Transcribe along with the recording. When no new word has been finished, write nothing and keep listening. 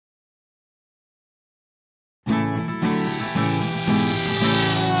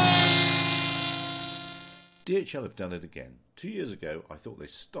DHL have done it again. 2 years ago, I thought they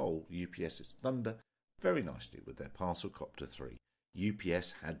stole UPS's thunder very nicely with their Parcel Copter 3.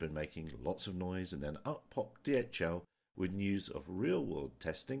 UPS had been making lots of noise, and then up popped DHL with news of real-world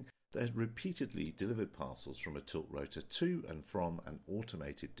testing that had repeatedly delivered parcels from a tilt rotor to and from an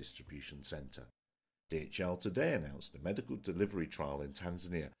automated distribution centre. DHL today announced a medical delivery trial in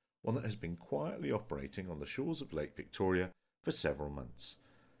Tanzania, one that has been quietly operating on the shores of Lake Victoria for several months.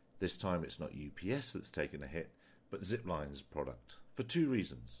 This time it's not UPS that's taken a hit, but Zipline's product, for two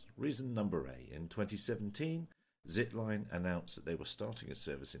reasons. Reason number A, in 2017, Zipline announced that they were starting a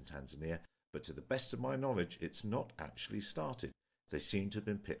service in Tanzania, but to the best of my knowledge, it's not actually started. They seem to have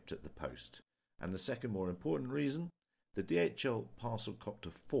been pipped at the post. And the second more important reason, the DHL Parcel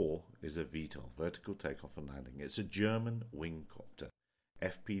Copter 4 is a VTOL, vertical takeoff and landing. It's a German Wingcopter.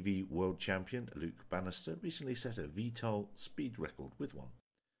 FPV world champion Luke Bannister recently set a VTOL speed record with one.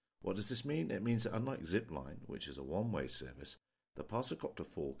 What does this mean? It means that unlike Zipline, which is a one-way service, the Parcel Copter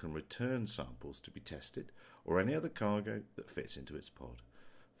 4 can return samples to be tested or any other cargo that fits into its pod.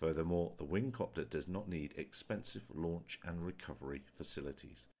 Furthermore, the Wingcopter does not need expensive launch and recovery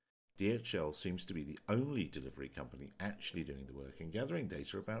facilities. DHL seems to be the only delivery company actually doing the work and gathering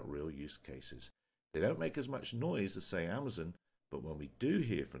data about real use cases. They don't make as much noise as, say, Amazon, but when we do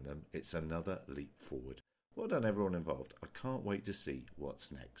hear from them, it's another leap forward. Well done everyone involved. I can't wait to see what's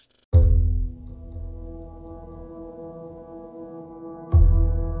next.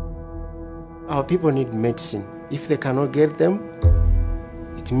 Our people need medicine. If they cannot get them,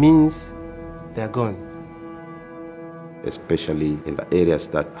 it means they're gone. Especially in the areas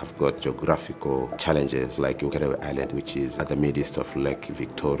that have got geographical challenges like Ukerewe Island, which is at the midst of Lake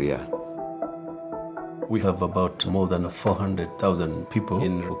Victoria. We have about more than 400,000 people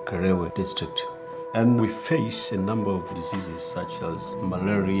in Ukerewe district. And we face a number of diseases such as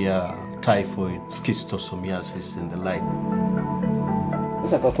malaria, typhoid, schistosomiasis and the like.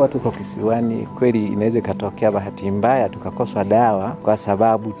 Sasa kwa kuwa tuko kisiwani, kweli inaweza ikatokea bahati mbaya tukakoswa dawa kwa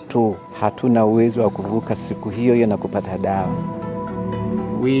sababu tu hatuna uwezo wa kuvuka siku hiyo na kupata dawa.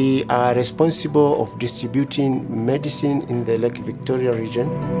 We are responsible of distributing medicine in the Lake Victoria region.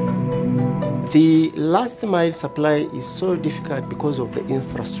 The last mile supply is so difficult because of the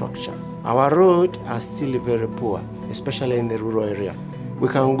infrastructure. Our roads are still very poor, especially in the rural area. We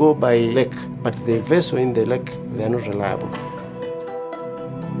can go by lake, but the vessel in the lake, they are not reliable.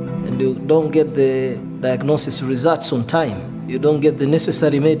 And you don't get the diagnosis results on time. You don't get the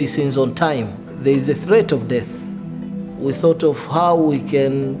necessary medicines on time. There is a threat of death. We thought of how we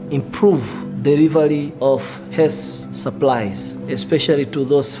can improve delivery of health supplies, especially to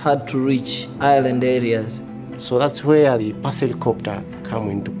those hard-to-reach island areas. So that's where the Parcel Copter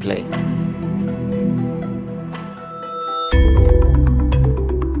come into play.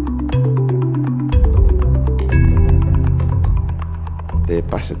 The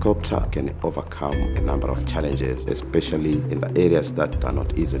Parcel Copter can overcome a number of challenges, especially in the areas that are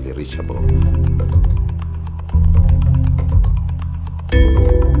not easily reachable.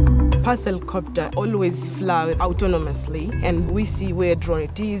 Parcel Copter always fly autonomously, and we see where drone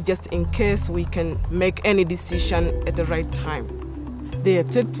it is just in case we can make any decision at the right time. Their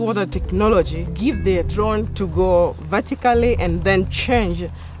tilt-water technology give their drone to go vertically and then change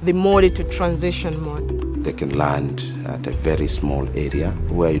the mode to transition mode. They can land at a very small area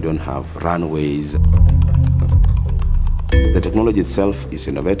where you don't have runways. The technology itself is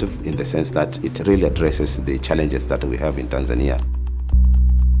innovative in the sense that it really addresses the challenges that we have in Tanzania.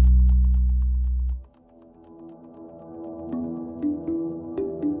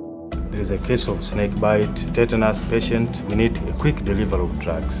 There is a case of snake bite, tetanus patient. We need a quick delivery of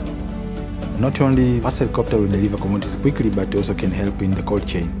drugs. Not only Parcel Copter will deliver commodities quickly, but also can help in the cold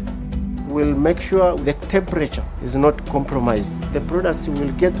chain. We'll make sure the temperature is not compromised. The products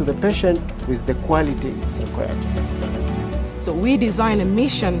will get to the patient with the quality it's required. So we design a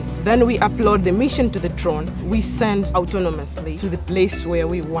mission, then we upload the mission to the drone. We send autonomously to the place where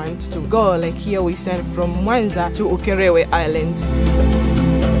we want to go. Like here we send from Mwanza to Ukerewe Islands.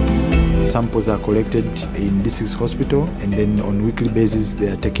 Samples are collected in district hospital, and then on a weekly basis they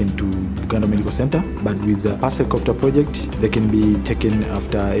are taken to Uganda Medical Center. But with the Parcel Copter project, they can be taken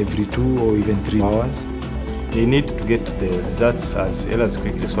after every 2 or even 3 hours. They need to get the results as early as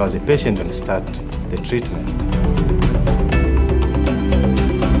quickly so as the patient can start the treatment.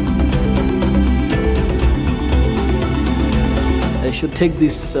 I should take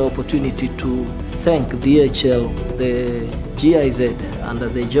this opportunity to thank DHL, the GIZ under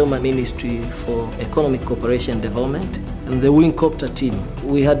the German Ministry for Economic Cooperation and Development, and the Wingcopter team.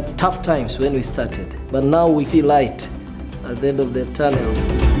 We had tough times when we started, but now we see light at the end of the tunnel.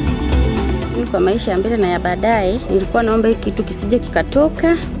 Lakini kwa maisha ya mbele na ya baadaye, nilikuwa naomba hiki kitu kisije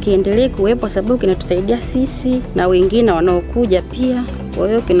kikatoka, kiendelee kuwepo sababu kinatusaidia sisi na wengine wanaokuja pia. Kwa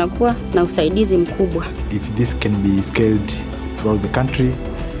hiyo kinakuwa na usaidizi mkubwa. If this can be scaled throughout the country,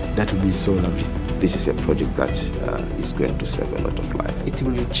 that would be so lovely. This is a project that is going to save a lot of life. It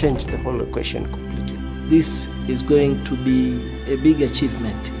will change the whole equation completely. This is going to be a big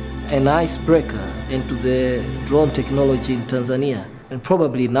achievement, an icebreaker into the drone technology in Tanzania and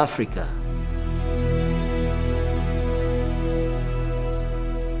probably in Africa.